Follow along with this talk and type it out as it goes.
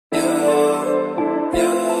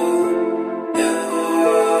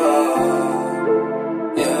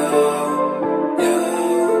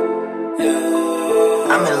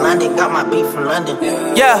got my beef from London.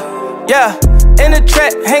 Yeah, in the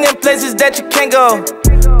trap, hanging places that you can't go.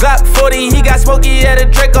 Glock 40, he got smokey at a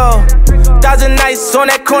Draco. 1,000 nights on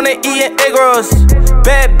that corner eating egg rolls.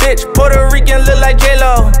 Bad bitch, Puerto Rican, look like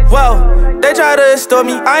J-Lo. Whoa, they try to extort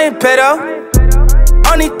me, I ain't pedo.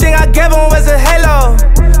 Only thing I gave him was a halo.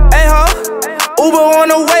 A-ho, Uber on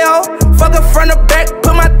the way ho. Fuck her front or back,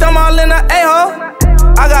 put my thumb all in the A-ho.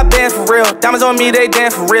 I got bands for real, diamonds on me, they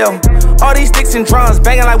dance for real. All these sticks and drums,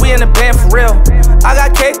 banging like we in the band for real. I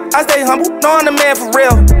got cake, I stay humble, know I'm the man for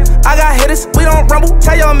real. I got hitters, we don't rumble,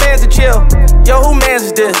 tell your mans to chill. Yo, who mans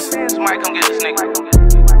is this? Somebody come get this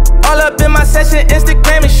nigga. All up in my session,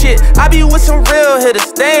 Instagram and shit. I be with some real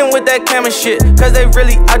hitters, they ain't with that camera shit. Cause they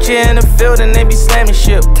really out here in the field and they be slamming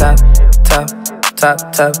shit. Top, top, top,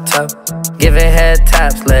 top, top. Giving head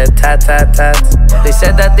taps, led tap, tap, taps. They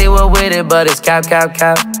said that they were with it, but it's cap, cap,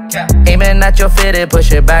 cap. Aiming at your fitted,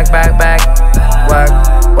 push it back, back, back. Whack,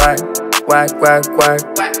 whack, whack, whack,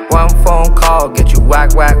 whack. One phone call, get you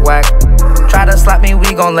whack, whack, whack. Try to slap me,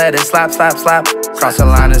 we gon' let it slap, slap, slap. Cross the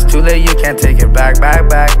line, it's too late, you can't take it back, back,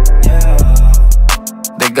 back.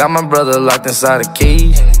 They got my brother locked inside a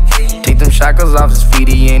cage. Take them shackles off his feet,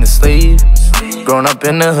 he ain't a slave. Growing up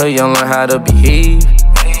in the hood, you don't learn how to behave.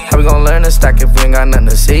 How we gon' learn to stack if we ain't got nothing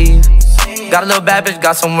to save? Got a little bad bitch,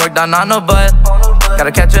 got some work done on her butt.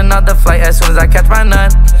 Gotta catch another flight as soon as I catch my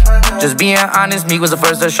nut. Just being honest, Meek was the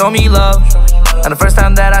first to show me love. And the first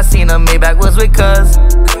time that I seen her, Maybach was with cuz.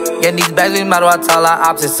 Getting these bags, we might as well tell our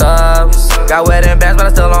opposites up. Got wedding bands, but I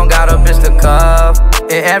still don't got a bitch to cuff.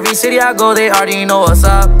 In every city I go, they already know what's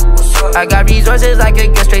up. I got resources, I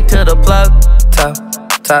can get straight to the plug. Top,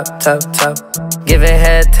 top, top, top. Giving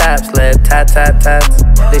head taps, led tap, tap, taps.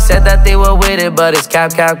 They said that they were with it, but it's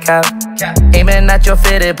cap, cap, cap. Aiming at your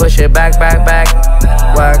fitted, push it back, back, back.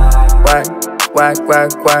 Whack, whack, whack,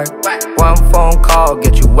 whack, whack. One phone call,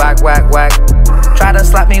 get you whack, whack, whack. Try to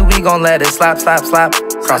slap me, we gon' let it slap, slap, slap.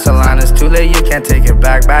 Cross the line, it's too late, you can't take it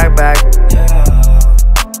back, back, back.